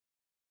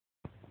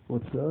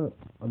What's up?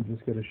 I'm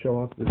just going to show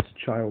off this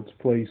Child's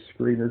Play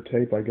screener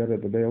tape I got in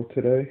the mail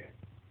today.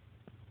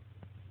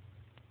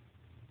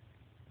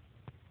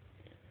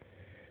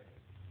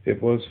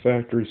 It was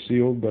factory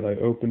sealed, but I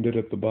opened it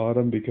at the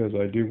bottom because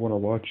I do want to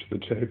watch the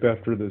tape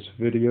after this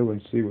video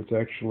and see what's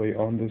actually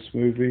on this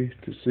movie,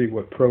 to see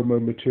what promo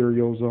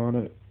material's on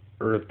it,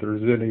 or if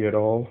there's any at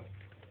all.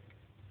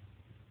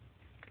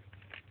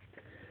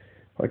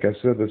 Like I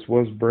said, this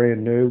was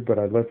brand new, but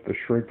I left the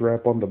shrink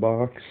wrap on the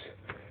box,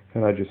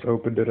 and I just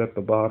opened it at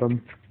the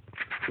bottom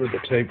where the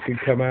tape could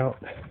come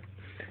out.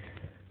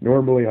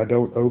 Normally I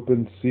don't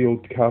open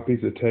sealed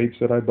copies of tapes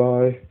that I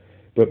buy,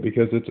 but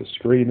because it's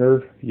a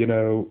screener,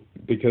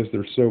 because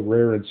they're so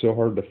rare and so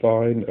hard to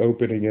find,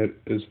 opening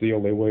it is the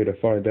only way to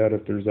find out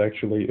if there's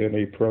actually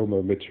any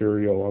promo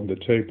material on the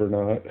tape or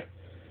not.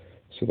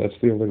 So that's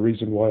the only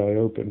reason why I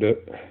opened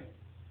it.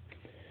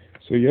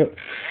 So yep,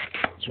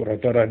 that's what I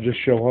thought I'd just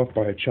show off,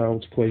 my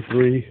Child's Play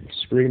 3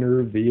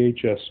 screener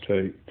VHS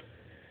tape.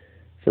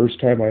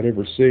 First time I'd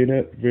ever seen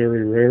it,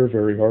 very rare,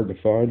 very hard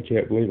to find.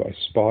 Can't believe I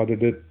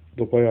spotted it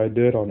the way I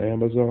did on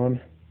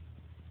Amazon.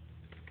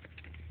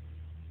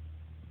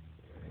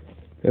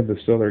 And the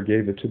seller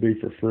gave it to me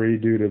for free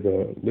due to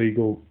the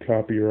legal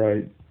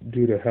copyright,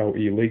 due to how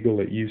illegal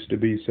it used to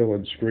be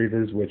selling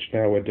screeners, which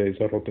nowadays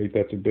I don't think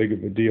that's a big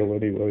of a deal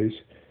anyways.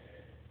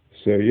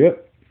 So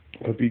yep,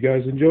 hope you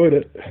guys enjoyed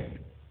it.